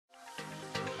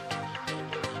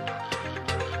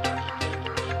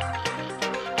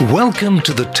Welcome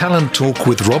to the Talent Talk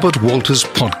with Robert Walters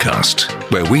podcast,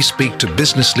 where we speak to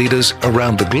business leaders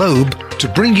around the globe to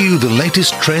bring you the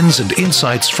latest trends and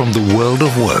insights from the world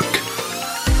of work.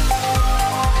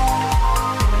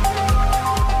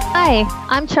 Hi,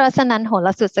 I'm Charasanan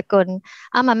Holasutsagun.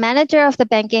 I'm a manager of the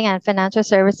Banking and Financial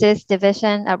Services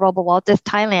Division at Robert Walters,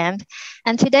 Thailand.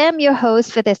 And today I'm your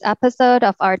host for this episode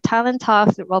of our Talent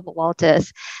Talks with Robert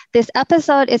Walters. This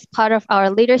episode is part of our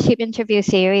leadership interview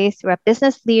series where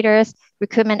business leaders,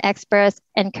 recruitment experts,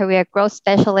 and career growth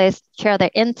specialists share their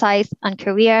insights on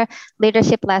career,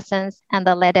 leadership lessons, and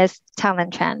the latest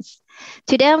talent trends.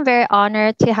 Today, I'm very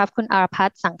honored to have Khun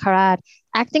Arapat Sangkarat,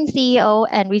 Acting CEO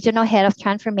and Regional Head of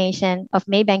Transformation of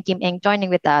Maybank Kim Eng, joining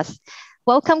with us.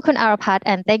 Welcome, Khun Arapat,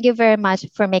 and thank you very much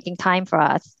for making time for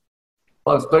us.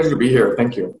 Well, it's a pleasure to be here.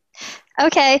 Thank you.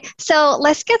 Okay, so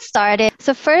let's get started.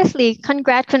 So firstly,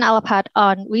 congrats, Khun Arapat,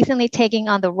 on recently taking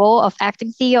on the role of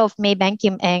Acting CEO of Maybank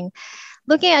Kim Eng.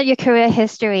 Looking at your career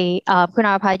history, Khun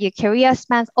Arapat, your career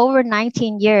spans over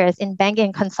 19 years in banking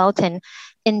and consulting,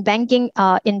 in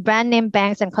brand name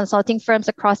banks and consulting firms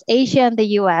across Asia and the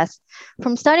US.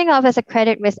 From starting off as a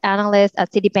credit risk analyst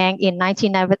at Citibank in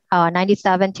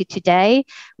 1997 to today,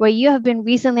 where you have been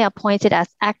recently appointed as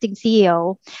acting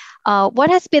CEO, what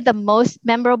has been the most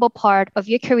memorable part of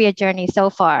your career journey so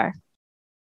far?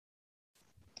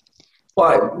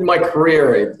 Well, my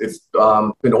career, it's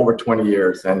been over 20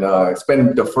 years, and I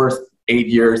spent the first 8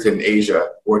 years in Asia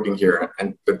working here.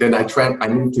 But then I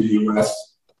moved to the US.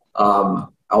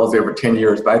 I was there for 10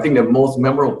 years, but I think the most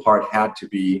memorable part had to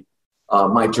be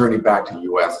my journey back to the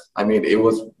US. I mean, it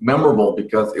was memorable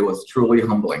because it was truly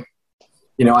humbling.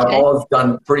 You know, I've always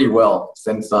done pretty well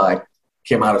since I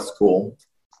came out of school.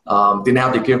 Didn't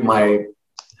have to give my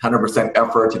 100%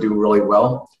 effort to do really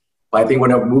well. But I think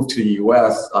when I moved to the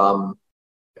US,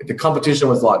 the competition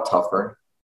was a lot tougher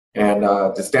and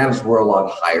the standards were a lot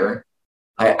higher.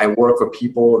 I worked for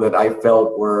people that I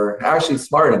felt were actually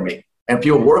smarter than me. And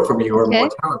people work for me who are more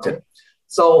talented.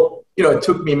 So, you know, it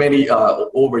took me many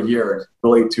over years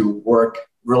really to work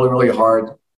really, really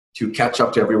hard to catch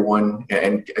up to everyone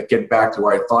and get back to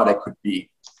where I thought I could be.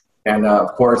 And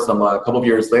of course, a couple of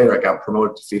years later, I got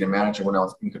promoted to senior manager when I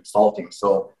was in consulting.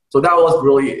 So that was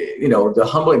really, you know, the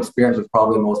humbling experience was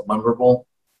probably the most memorable.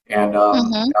 And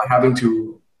having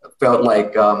to felt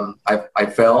like I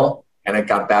fell and I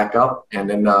got back up and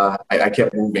then I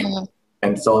kept moving.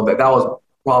 And so that was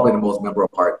probably the most memorable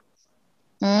part.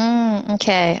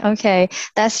 Okay.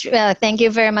 That's thank you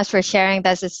very much for sharing.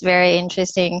 That is very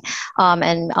interesting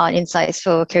and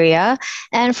insightful career.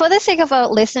 And for the sake of our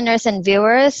listeners and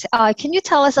viewers, can you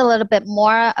tell us a little bit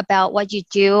more about what you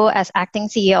do as acting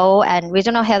CEO and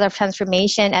regional head of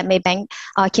transformation at Maybank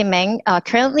Kim Eng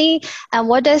currently, and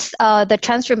what does the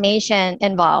transformation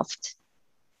involved?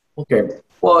 Okay.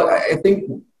 Well, I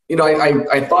think, you know,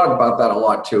 I thought about that a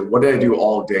lot too. What did I do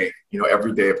all day? You know,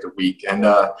 every day of the week, and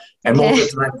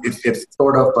most of the time, it's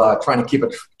sort of trying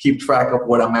to keep track of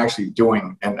what I'm actually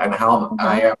doing and how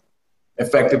I am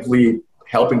effectively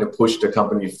helping to push the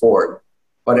company forward.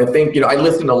 But I think, you know, I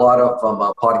listen to a lot of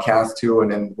podcasts too,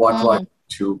 and then watch a lot of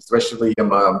YouTube, especially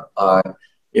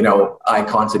you know,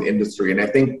 icons in industry. And I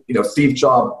think, you know, Steve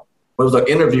Jobs. There was an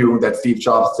interview that Steve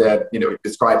Jobs said, you know,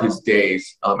 described his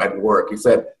days at work. He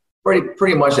said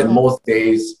pretty much that most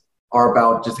days are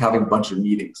about just having a bunch of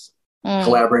meetings.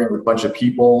 Collaborating with a bunch of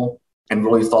people and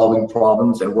really solving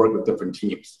problems and working with different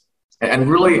teams. And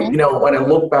really, you know, when I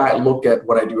look at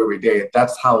what I do every day,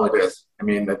 that's how it is. I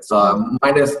mean, it's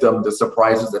minus the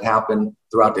surprises that happen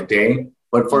throughout the day.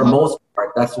 But for the most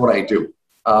part, that's what I do.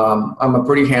 I'm a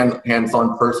pretty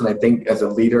hands-on person. I think as a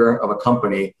leader of a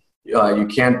company, you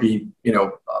can't be, you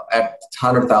know, at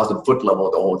 100,000 foot level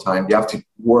the whole time. You have to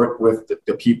work with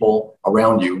the people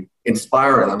around you,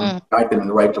 inspire them, guide them in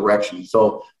the right direction.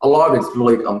 So a lot of it's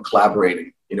really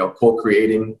collaborating, you know,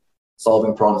 co-creating,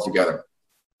 solving problems together.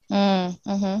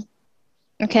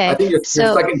 Okay. I think your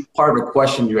second part of the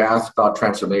question you asked about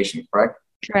transformation, correct?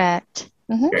 Correct.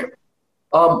 Okay.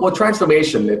 Well,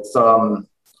 transformation, it's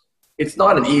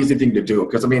not an easy thing to do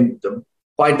because, I mean,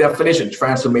 by definition,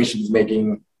 transformation is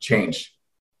making change.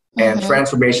 And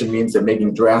transformation means they're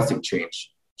making drastic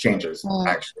changes,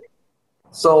 actually.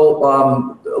 So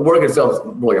work itself is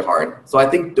really hard. So I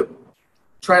think the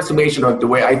transformation, or the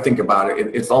way I think about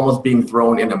it, it's almost being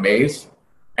thrown in a maze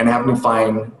and having to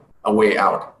find a way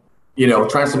out. You know,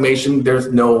 transformation, there's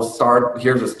no start.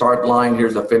 Here's a start line.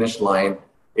 Here's a finish line.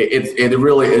 It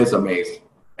really is a maze.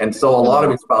 And so a lot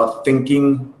of it's about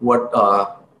thinking what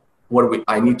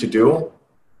I need to do,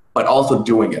 but also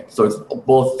doing it. So it's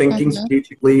both thinking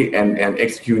strategically and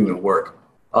executing the work.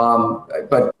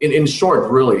 But in short,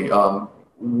 really,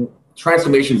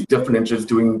 transformation is different than just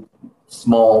doing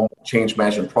small change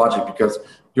management project because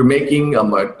you're making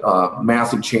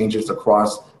massive changes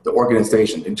across the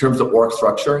organization in terms of org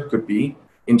structure, it could be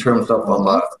in terms of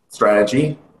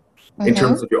strategy, in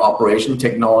terms of your operation,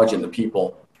 technology, and the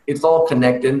people. It's all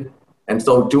connected. And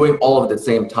so doing all of it at the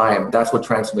same time, that's what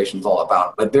transformation is all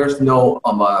about. But there's no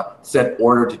set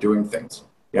order to doing things.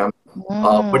 Yeah.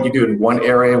 What you do in one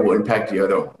area will impact the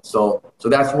other. So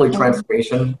that's really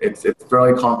transformation. It's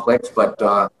fairly complex, but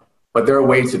there are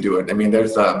ways to do it. I mean,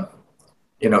 there's a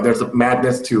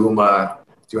madness to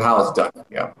how it's done.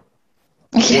 Yeah.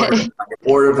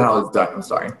 Order of how it's done. I'm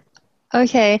sorry.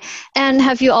 Okay. And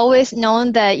have you always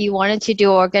known that you wanted to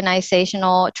do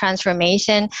organizational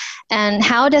transformation? And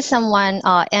how does someone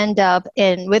end up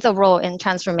with a role in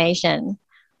transformation?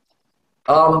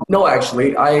 No,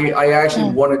 actually, I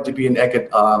actually wanted to be in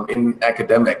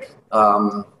academic.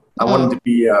 I wanted to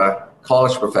be a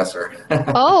college professor.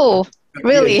 Oh,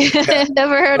 really? Yeah.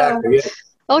 Never heard of it.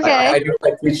 Okay. I do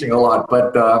like teaching a lot,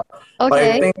 but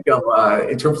I think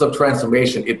in terms of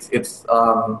transformation, it's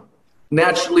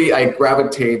naturally I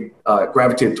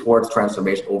gravitated towards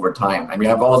transformation over time. I mean,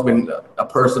 I've always been a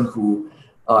person who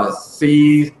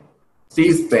sees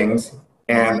things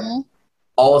and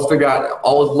always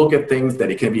look at things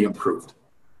that it can be improved.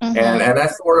 And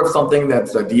that's sort of something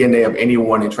that's a DNA of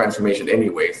anyone in transformation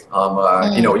anyways.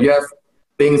 Yes,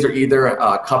 things are either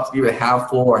cups either half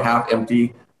full or half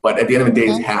empty, but at the end of the day,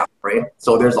 it's half, right?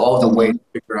 So there's always a way to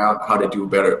figure out how to do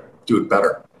it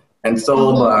better. And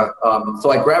so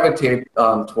I gravitate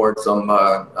towards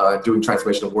doing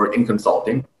transformational work in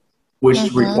consulting, which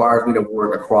requires me to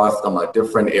work across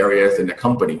different areas in the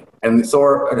company. And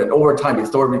over time,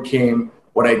 it sort of became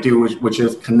what I do, which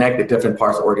is connect the different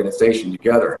parts of the organization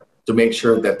together to make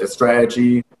sure that the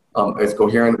strategy is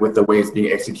coherent with the way it's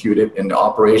being executed in the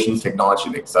operations,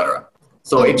 technology, et cetera.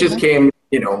 So it just came,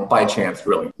 by chance,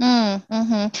 really.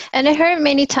 And I heard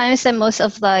many times that most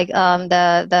of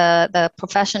the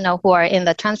professional who are in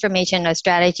the transformation or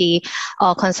strategy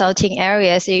or consulting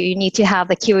areas, you need to have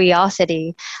the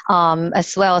curiosity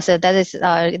as well. So that is,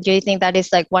 do you think that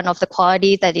is like one of the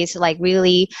qualities that is like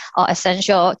really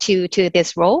essential to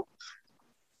this role?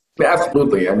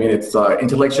 Absolutely. I mean, it's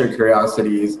intellectual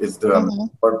curiosity is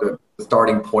the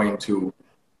starting point to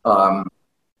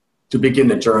begin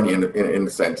the journey in a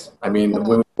sense. I mean,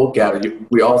 when we look at it,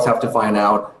 we always have to find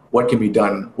out what can be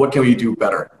done, what can we do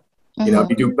better? If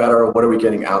we do better, what are we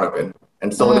getting out of it?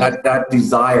 And so that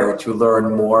desire to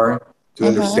learn more, to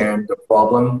understand the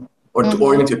problem, or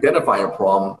even to identify a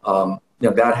problem,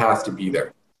 that has to be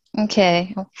there.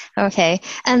 Okay.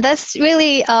 And that's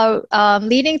really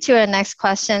leading to our next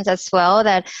questions as well,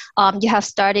 that you have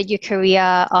started your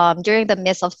career during the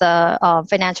midst of the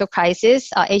financial crisis,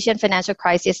 Asian financial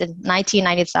crisis in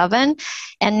 1997.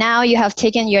 And now you have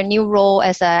taken your new role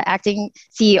as an acting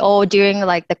CEO during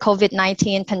like the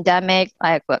COVID-19 pandemic,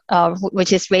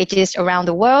 which is rages around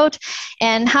the world.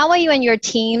 And how are you and your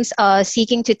teams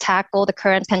seeking to tackle the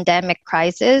current pandemic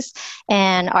crisis?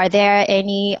 And are there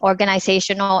any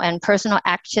organizational and personal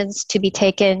actions to be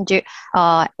taken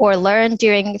or learned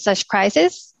during such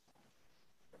crisis?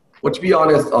 Well, to be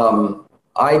honest,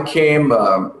 I came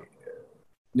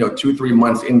 2-3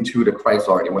 months into the crisis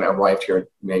already when I arrived here at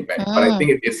Maybank. But I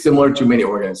think it's similar to many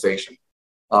organizations.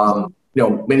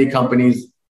 Many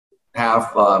companies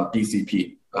have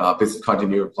BCP, business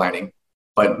continuity planning.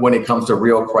 But when it comes to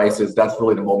real crisis, that's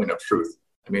really the moment of truth.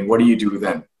 I mean, what do you do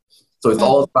then? So it's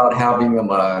all about having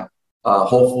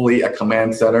hopefully a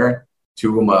command center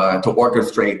to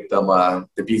orchestrate the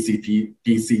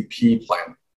BCP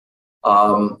plan.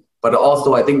 But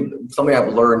also, I think something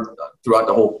I've learned throughout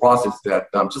the whole process that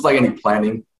just like any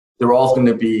planning, there are always going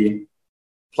to be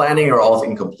planning are always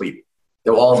incomplete.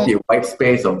 There will always be a white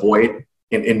space, a void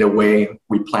in the way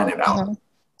we plan it out.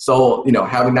 So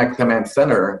having that command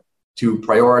center to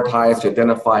prioritize, to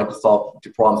identify, to solve the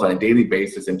problems on a daily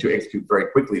basis, and to execute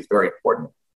very quickly is very important.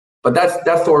 But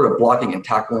that's sort of blocking and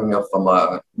tackling of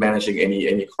managing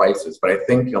any crisis. But I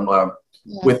think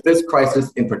with this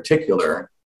crisis in particular,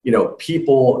 the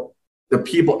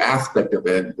people aspect of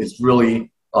it is really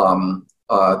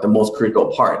the most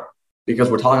critical part,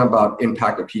 because we're talking about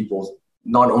impact of people's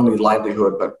not only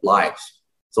livelihood but lives.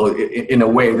 So in a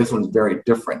way, this one's very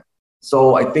different.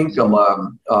 So I think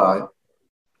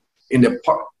in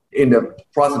the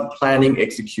process of planning,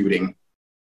 executing,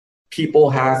 people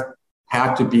have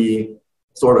to be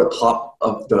sort of top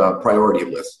of the priority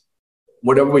list.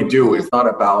 Whatever we do is not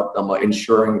about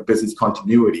ensuring business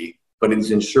continuity, but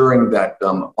it's ensuring that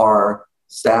our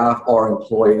staff, our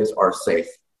employees are safe.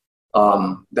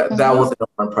 That was the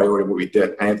number one priority what we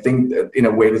did. And I think that in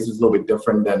a way this is a little bit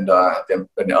different than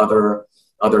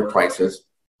other crises.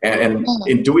 And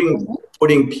in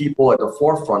putting people at the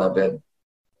forefront of it,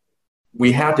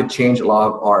 we had to change a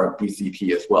lot of our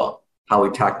BCP as well, how we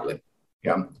tackle it.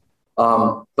 Yeah.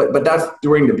 But that's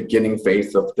during the beginning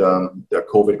phase of the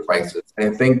COVID crisis.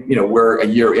 And I think, we're a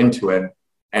year into it,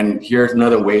 and here's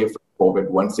another wave of COVID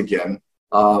once again.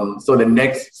 So the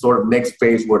next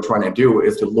phase we're trying to do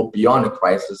is to look beyond the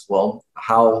crisis. Well,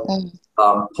 how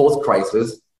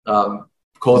post-crisis,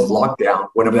 post-lockdown,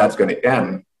 whenever that's going to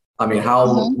end, I mean,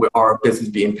 how will our business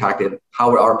be impacted? How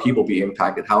will our people be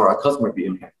impacted? How will our customers be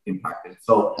impacted?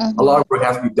 So a lot of work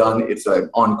has to be done. It's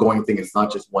an ongoing thing. It's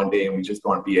not just one day and we just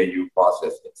go on BAU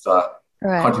process. It's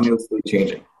continuously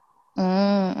changing.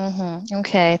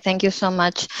 Okay, thank you so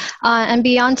much. And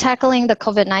beyond tackling the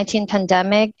COVID-19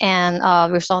 pandemic and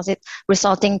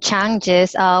resulting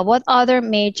challenges, what other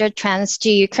major trends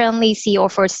do you currently see or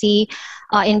foresee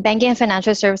in banking and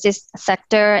financial services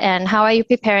sector, and how are you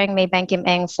preparing Maybank Kim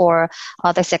Eng for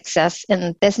the success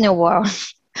in this new world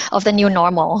of the new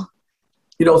normal?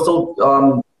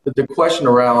 So the question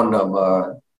around,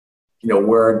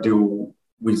 where do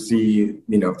we see,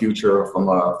 future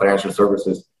from financial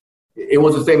services?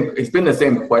 It's been the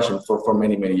same question for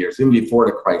many, many years, even before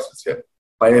the crisis hit.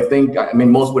 But I think,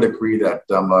 most would agree that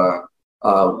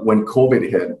when COVID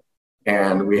hit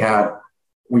and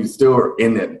we still are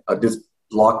in it, this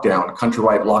lockdown,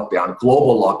 countrywide lockdown,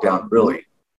 global lockdown, really.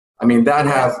 That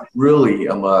has really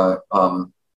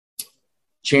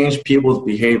changed people's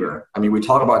behavior. We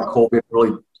talk about COVID,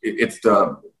 really, it's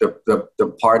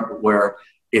the part where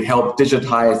it helped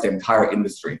digitize the entire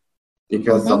industry.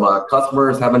 Because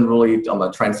customers haven't really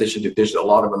transitioned to digital. A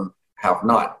lot of them have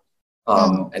not.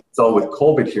 And so with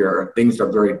COVID here, things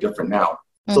are very different now.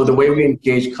 So the way we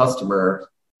engage customer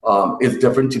is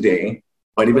different today,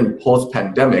 but even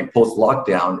post-pandemic,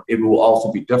 post-lockdown, it will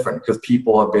also be different because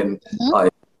people have been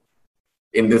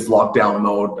in this lockdown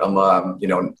mode.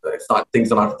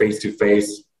 Things are not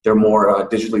face-to-face. They're more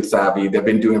digitally savvy. They've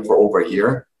been doing it for over a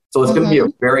year. So it's going to be a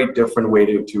very different way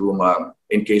to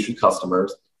engage with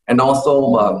customers. And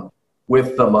also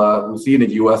with we see in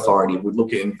the U.S. already, we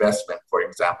look at investment, for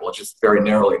example, just very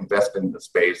narrowly investment in the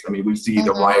space. We see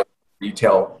the rise of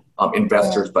retail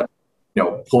investors, but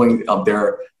pulling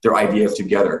their ideas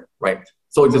together, right?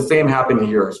 So it's the same happening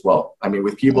here as well.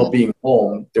 With people being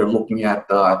home, they're looking at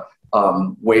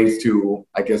ways to,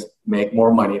 make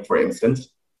more money, for instance.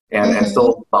 And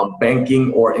so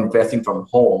banking or investing from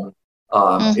home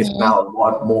is now a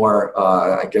lot more,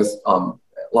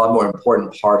 a lot more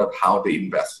important part of how they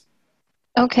invest.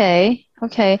 Okay.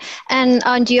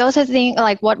 And do you also think,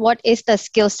 what is the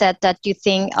skill set that you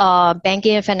think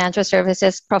banking and financial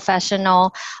services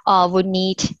professional would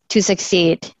need to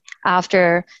succeed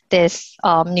after this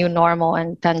new normal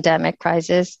and pandemic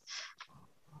crisis?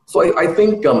 So I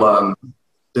think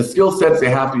the skill sets, they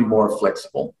have to be more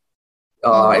flexible.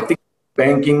 I think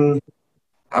banking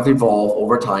have evolved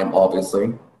over time,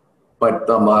 obviously. But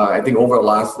I think over the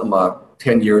last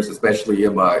 10 years, especially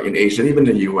in Asia, even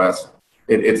in the US,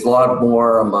 it's a lot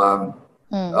more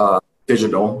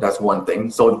digital. That's one thing.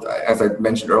 So as I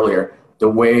mentioned earlier, the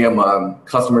way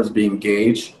customers be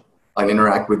engaged and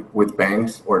interact with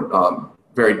banks were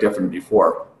very different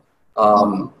before.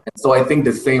 And so I think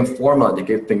the same formula to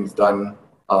get things done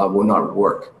will not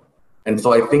work. And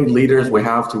so I think leaders will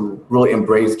have to really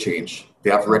embrace change. They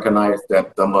have to recognize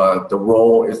that the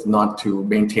role is not to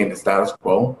maintain the status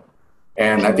quo.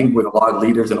 And I think with a lot of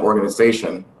leaders and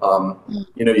organization,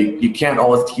 you can't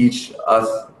always teach us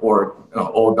or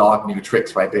old dog new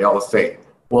tricks, right? They always say,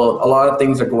 well, a lot of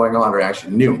things are going on are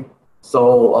actually new.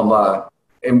 So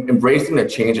embracing the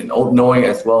change and knowing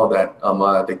as well that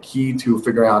the key to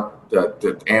figuring out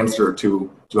the answer to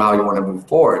how you want to move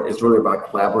forward is really about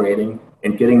collaborating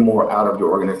and getting more out of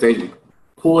your organization,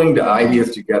 pulling the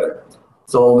ideas together.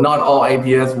 So not all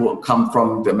ideas will come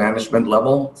from the management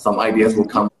level. Some ideas will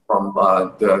come from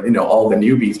all the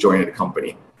newbies joining the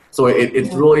company. So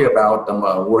it's really about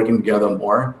working together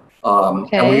more.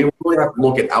 And we really have to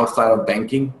look at outside of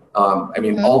banking.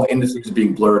 All the industries are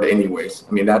being blurred anyways.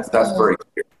 That's very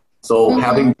clear. So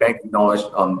having banking knowledge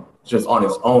just on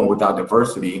its own without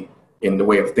diversity in the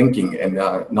way of thinking and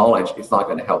knowledge is not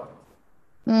going to help.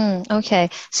 Okay.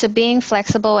 So being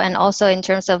flexible and also in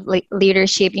terms of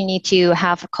leadership, you need to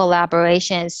have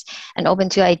collaborations and open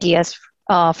to ideas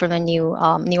from the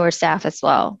newer staff as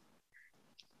well.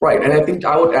 Right. And I think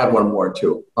I would add one more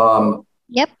too.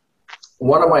 Yep.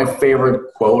 One of my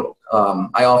favorite quote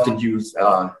I often use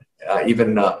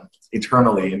even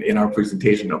internally in our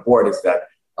presentation of board is that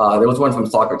there was one from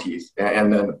Socrates,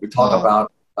 and then we talk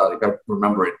about, if I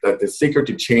remember it, that the secret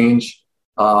to change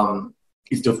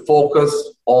is to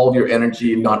focus all of your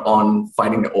energy not on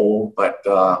fighting the old, but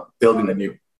building the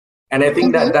new. And I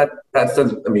think that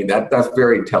says, I mean, that's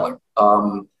very telling.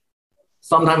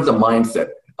 Sometimes the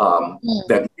mindset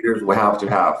that leaders will have to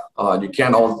have. You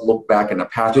can't always look back in the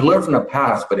past. You learn from the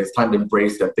past, but it's time to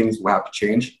embrace that things will have to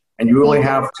change. And you really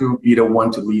have to be the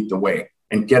one to lead the way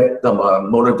and get them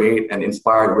motivate and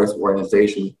inspire the rest of the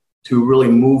organization to really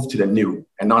move to the new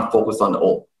and not focus on the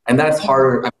old. And that's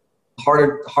harder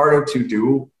to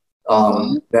do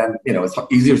than, it's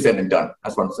easier said than done.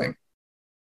 That's what I'm saying.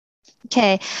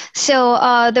 Okay, so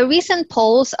the recent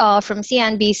polls from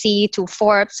CNBC to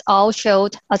Forbes all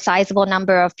showed a sizable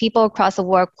number of people across the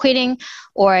world quitting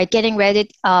or getting ready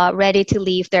to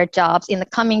leave their jobs in the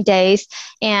coming days.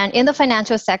 And in the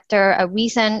financial sector, a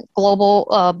recent global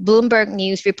Bloomberg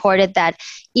News reported that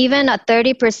even a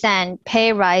 30%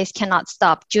 pay rise cannot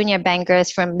stop junior bankers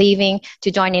from leaving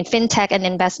to join in fintech and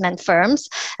investment firms,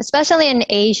 especially in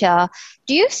Asia.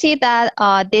 Do you see that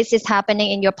this is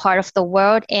happening in your part of the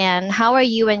world? And how are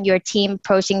you and your team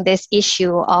approaching this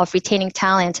issue of retaining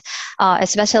talent,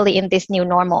 especially in this new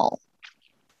normal?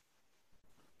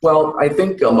 Well, I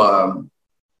think,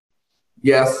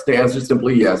 yes, the answer is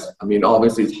simply yes. I mean,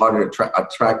 obviously, it's harder to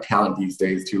attract talent these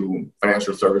days to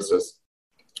financial services,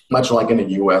 much like in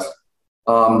the US.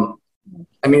 I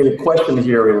mean, the question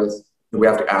here is, we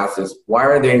have to ask is, why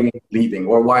are they leaving,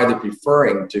 or why are they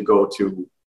preferring to go to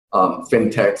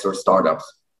fintechs or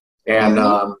startups? And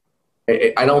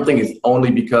I don't think it's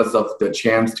only because of the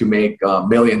chance to make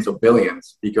millions or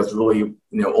billions, because really,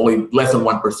 only less than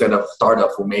 1% of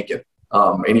startups will make it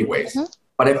anyways.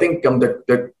 But I think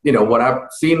what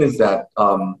I've seen is that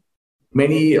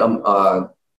many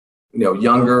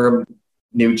younger,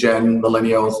 new gen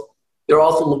millennials, they're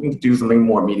also looking to do something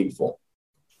more meaningful,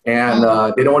 and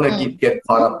they don't want to get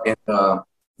caught up in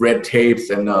red tapes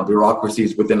and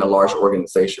bureaucracies within a large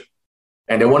organization.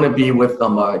 And they want to be with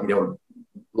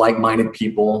like-minded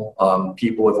people,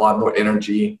 people with a lot more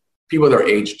energy, people their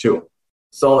age too.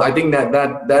 So I think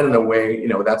that in a way,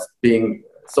 that's being,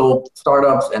 so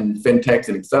startups and fintechs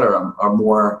and et cetera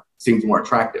seems more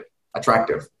attractive.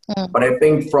 But I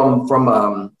think from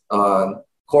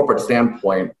corporate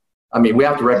standpoint, I mean, we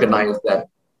have to recognize that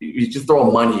you just throw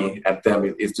money at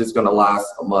them, it's just going to last.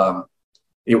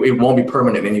 It won't be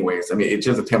permanent anyways. I mean, it's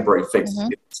just a temporary fix,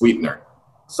 sweetener.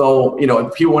 So,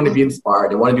 if you want to be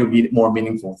inspired, they want to do more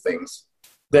meaningful things,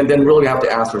 then really we have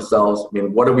to ask ourselves, I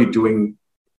mean, what are we doing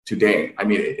today? I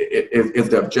mean, is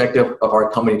the objective of our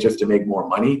company just to make more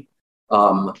money?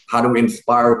 How do we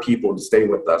inspire people to stay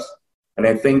with us? And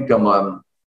I think, I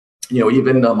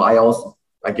also,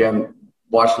 again,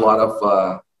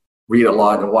 read a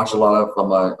lot and watch a lot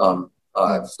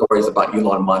of stories about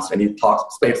Elon Musk, and he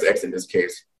talks SpaceX in this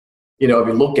case. If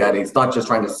you look at it, he's not just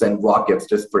trying to send rockets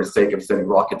just for the sake of sending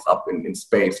rockets up in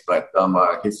space, but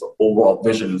his overall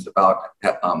vision is about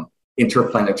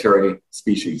interplanetary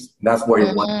species. And that's where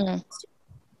he wants.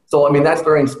 So, I mean, that's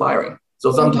very inspiring.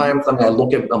 So sometimes I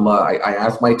look at them, I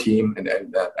ask my team and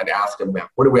ask them,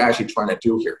 what are we actually trying to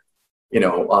do here?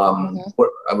 What,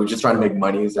 are we just trying to make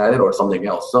money? Is that it, or something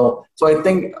else? So I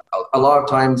think a lot of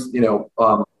times,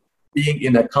 being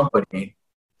in a company,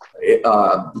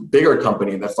 bigger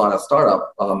company that's not a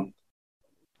startup,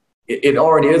 it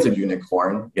already is a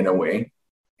unicorn in a way,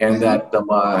 and that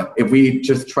if we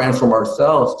just transform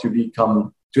ourselves to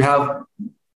have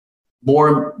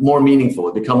more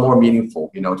meaningful, become more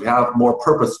meaningful, to have more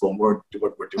purposeful what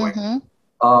we're doing.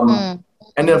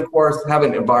 And then, of course, have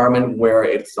an environment where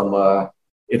it's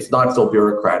not so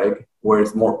bureaucratic, where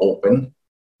it's more open,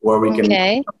 where we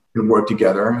can work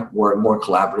together, work more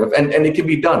collaborative, and it can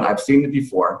be done. I've seen it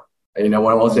before. When I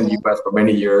was in the US for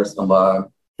many years,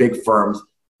 big firms,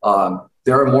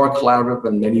 there are more collaborative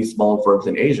than many small firms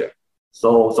in Asia.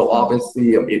 So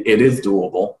obviously, it is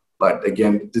doable. But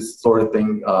again, this sort of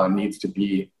thing needs to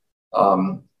be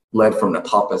led from the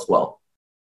top as well.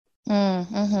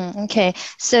 Okay,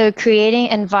 so creating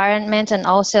environment and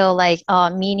also like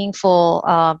meaningful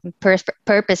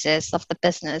purposes of the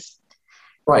business.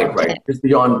 Right. It's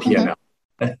beyond P&L.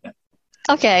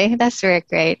 Okay, that's very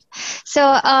great. So,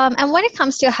 and when it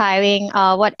comes to hiring,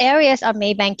 what areas are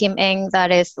Maybank Kim Eng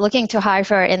that is looking to hire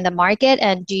for in the market?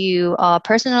 And do you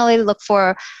personally look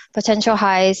for potential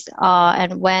hires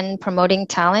and when promoting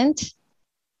talent?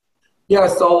 Yeah,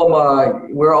 so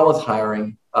we're always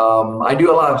hiring. I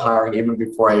do a lot of hiring even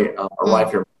before I arrive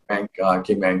here at Maybank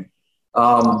Kim Eng.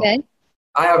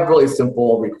 I have really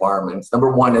simple requirements.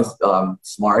 Number one is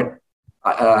smart.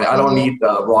 I don't need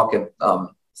rocket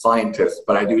scientist,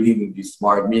 but I do need to be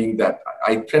smart, meaning that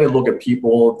I tend to look at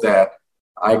people that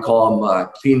I call them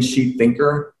a clean sheet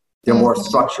thinker. They're more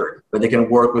structured, but they can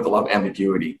work with a lot of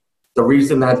ambiguity. The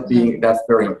reason that's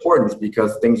very important is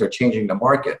because things are changing the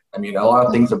market. I mean, a lot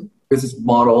of things, business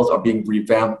models are being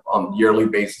revamped on a yearly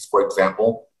basis, for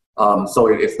example. So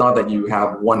it's not that you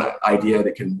have one idea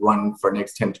that can run for the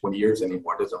next 10, 20 years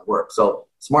anymore. It doesn't work. So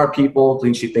smart people,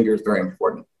 clean sheet thinkers is very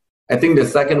important. I think the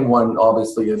second one,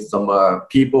 obviously, is some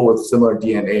people with similar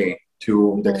DNA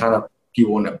to the kind of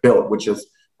people in the build, which is,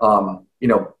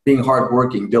 being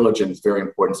hardworking, diligent is very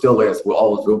important. Still is, will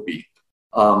always will be.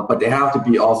 But they have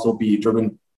to also be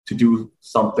driven to do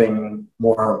something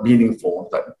more meaningful.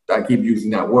 I keep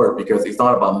using that word because it's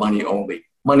not about money only.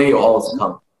 Money will always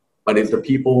come, but it's the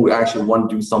people who actually want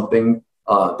to do something.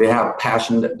 They have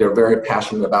passion. They're very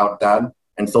passionate about that.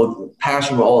 And so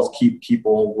passion will always keep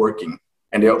people working,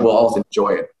 and they will always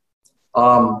enjoy it.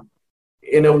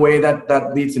 In a way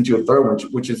that leads into a third one,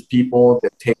 which is people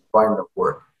that take pride in their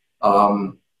work.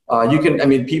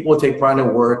 People take pride in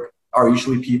their work are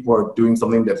usually people who are doing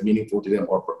something that's meaningful to them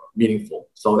or meaningful.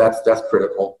 So that's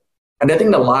critical. And I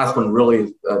think the last one really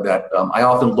is that I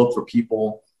often look for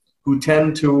people who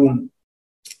tend to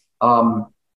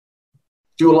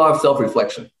do a lot of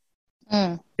self-reflection.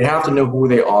 They have to know who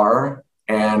they are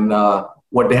and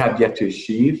what they have yet to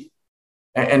achieve,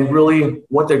 and really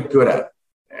what they're good at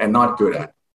and not good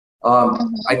at.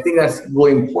 I think that's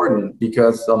really important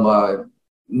because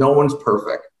no one's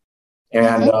perfect.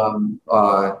 And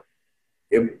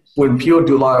when people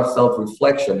do a lot of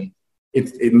self-reflection,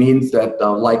 it means that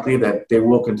likely that they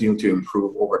will continue to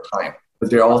improve over time. But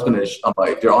they're also going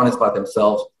to, they're honest about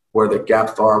themselves, where the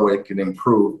gaps are, where it can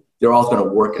improve. They're also going to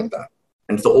work at that.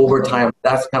 And so over time,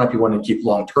 that's kind of people want to keep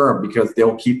long-term because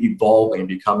they'll keep evolving and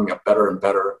becoming a better and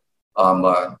better,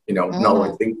 not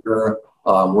only thinker,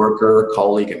 worker,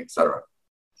 colleague, and et cetera.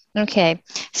 Okay.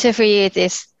 So for you,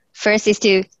 this first is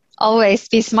to always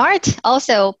be smart,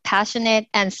 also passionate,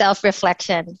 and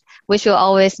self-reflection, which will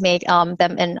always make them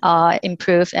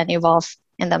improve and evolve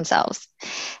in themselves.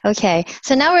 Okay,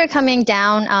 so now we're coming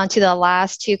down to the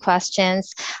last two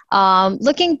questions.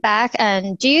 Looking back,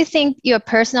 and do you think your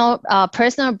personal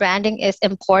branding is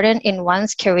important in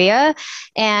one's career?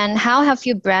 And how have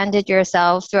you branded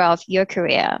yourself throughout your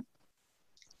career?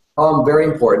 Very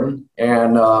important,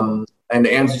 and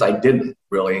the answer is I didn't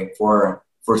really for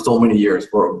so many years,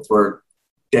 for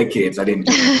decades. I didn't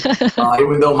do it.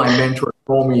 Even though my mentor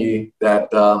told me that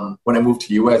when I moved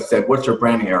to US, said, "What's your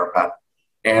branding, Arapat?"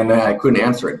 And I couldn't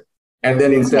answer it. And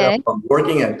then instead of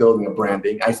working at building a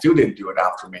branding, I still didn't do it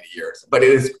after many years. But it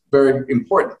is very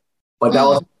important. But that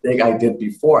was the thing I did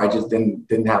before. I just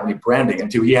didn't have any branding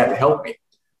until he had to help me.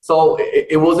 So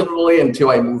it wasn't really until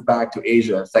I moved back to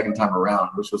Asia a second time around,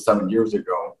 which was 7 years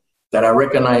ago, that I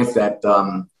recognized that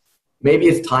maybe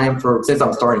it's time since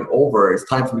I'm starting over, it's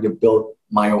time for me to build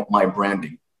my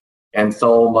branding. And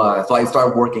so I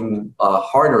started working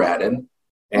harder at it.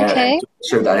 And to make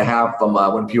sure that I have,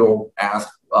 when people ask,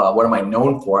 what am I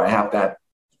known for, I have that,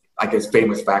 I guess,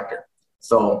 famous factor.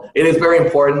 So it is very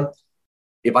important.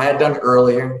 If I had done it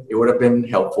earlier, it would have been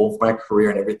helpful for my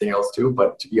career and everything else too.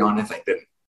 But to be honest, I didn't.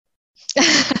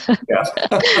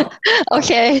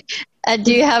 Okay.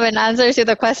 Do you have an answer to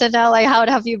the question now? Like, how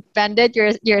have you branded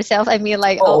yourself? I mean,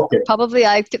 like, probably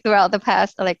like throughout the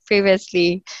past, like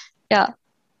previously. Yeah.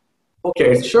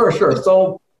 Okay, sure.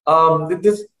 So on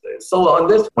this,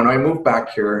 when I moved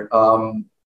back here,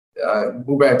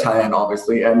 moved back to Thailand,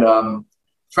 obviously, and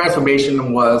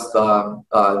transformation was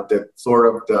the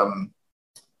sort of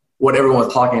what everyone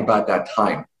was talking about at that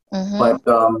time.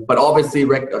 But obviously,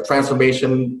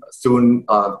 transformation soon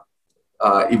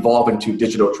evolved into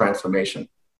digital transformation,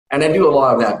 and I do a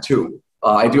lot of that too.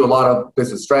 I do a lot of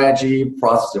business strategy,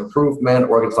 process improvement,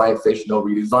 organizational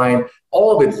redesign.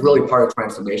 All of it is really part of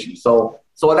transformation. So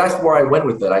that's where I went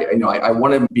with it. I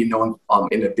want to be known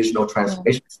in the digital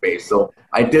transformation space. So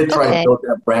I did try to build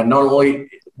that brand, not only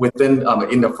within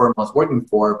in the firm I was working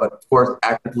for, but of course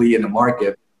actively in the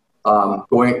market,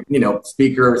 going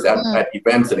speakers at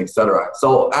events and etc.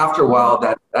 So after a while,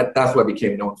 that's what I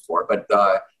became known for. But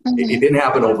it didn't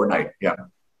happen overnight. Yeah.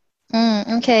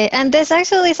 Okay, and that's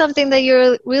actually something that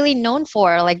you're really known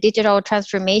for, like digital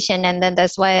transformation, and then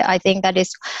that's why I think that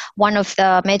is one of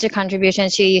the major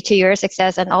contributions to your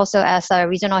success, and also as a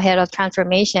regional head of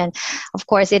transformation. Of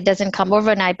course, it doesn't come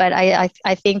overnight, but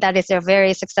I think that is a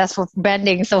very successful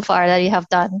branding so far that you have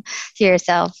done to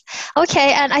yourself.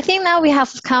 Okay, and I think now we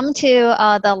have come to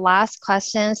the last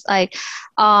questions, like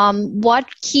what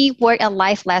key work and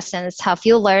life lessons have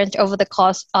you learned over the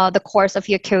course of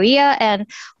your career, and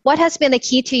what has been the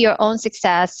key to your own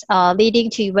success leading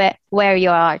to where you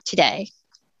are today?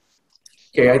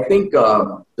 Okay, I think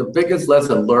the biggest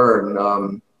lesson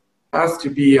learned has to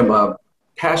be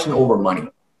passion over money.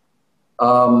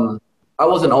 I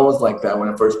wasn't always like that when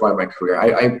I first started my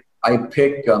career. I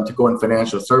picked to go in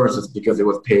financial services because it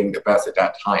was paying the best at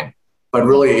that time. But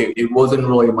really, it wasn't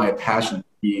really my passion to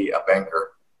be a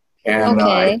banker. And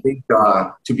I think,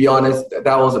 to be honest,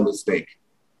 that was a mistake.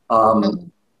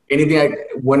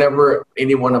 Whenever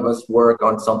any one of us work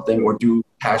on something or do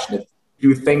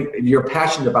you think you're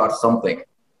passionate about something,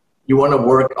 you want to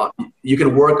work on, you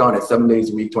can work on it 7 days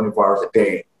a week, 24 hours a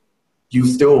day. You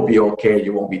still will be okay.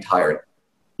 You won't be tired.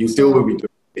 You still will be doing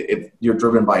it. You're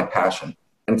driven by passion.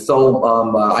 And so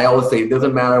I always say it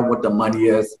doesn't matter what the money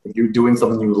is. If you're doing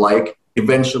something you like,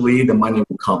 eventually the money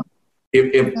will come.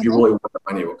 If you really want, the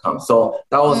money will come. So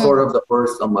that was sort of the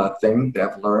first thing that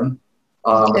I've learned.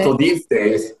 So these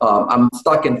days, I'm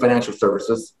stuck in financial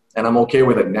services, and I'm okay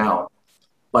with it now.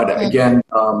 But again,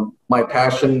 my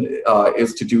passion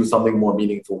is to do something more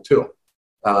meaningful too,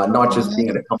 not just being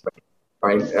in a company,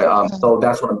 right? So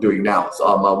that's what I'm doing now. So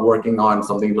I'm working on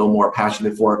something a little more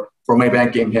passionate for my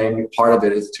banking. Part of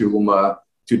it is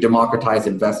to democratize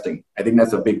investing. I think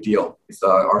that's a big deal. It's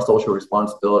our social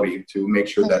responsibility to make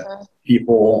sure that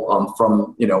people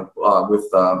from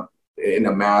in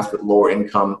a mass with lower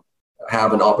income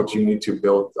have an opportunity to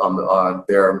build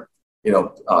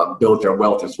build their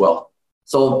wealth as well.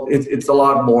 So it's a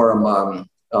lot more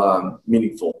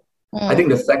meaningful. I think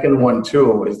the second one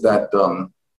too is that,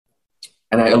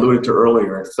 and I alluded to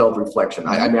earlier, self-reflection.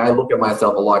 I mean, I look at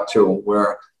myself a lot too,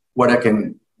 where what I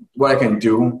can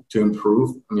do to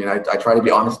improve. I mean, I try to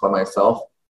be honest by myself.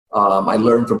 I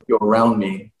learn from people around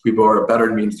me, people who are better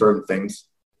than me in certain things.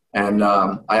 And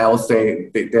I always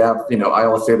say I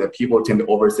always say that people tend to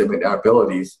overestimate their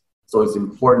abilities. So it's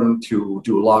important to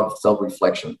do a lot of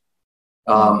self-reflection.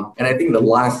 And I think the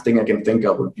last thing I can think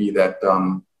of would be that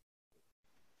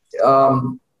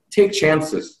take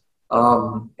chances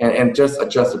and just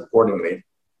adjust accordingly.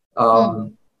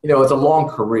 It's a long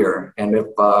career, and if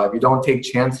you don't take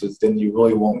chances, then you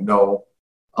really won't know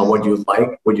what you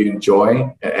like, what you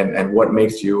enjoy, and what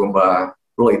makes you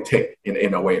really tick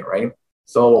in a way, right?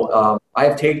 So I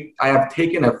have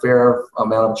taken a fair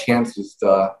amount of chances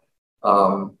the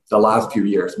last few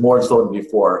years, more so than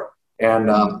before, and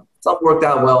some worked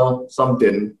out well, some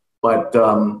didn't, but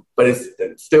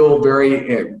it's still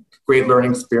very great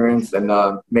learning experience and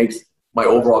makes my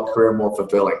overall career more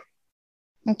fulfilling.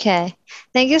 Okay.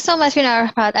 Thank you so much,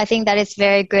 Arpad. I think that is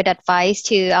very good advice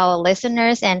to our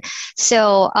listeners. And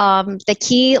so the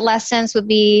key lessons would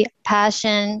be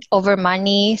passion over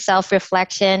money,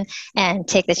 self-reflection, and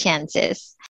take the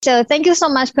chances. So thank you so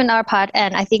much, Arpad.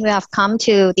 And I think we have come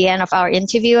to the end of our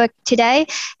interview today.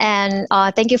 And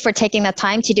thank you for taking the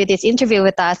time to do this interview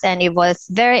with us. And it was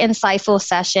a very insightful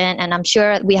session. And I'm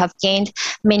sure we have gained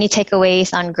many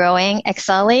takeaways on growing,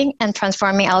 excelling, and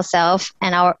transforming ourselves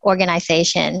and our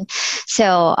organization.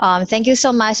 So thank you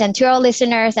so much. And to our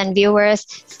listeners and viewers,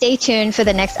 stay tuned for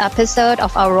the next episode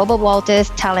of our Robert Walters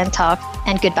Talent Talk.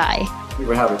 And goodbye. Thank you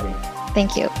for having me.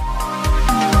 Thank you.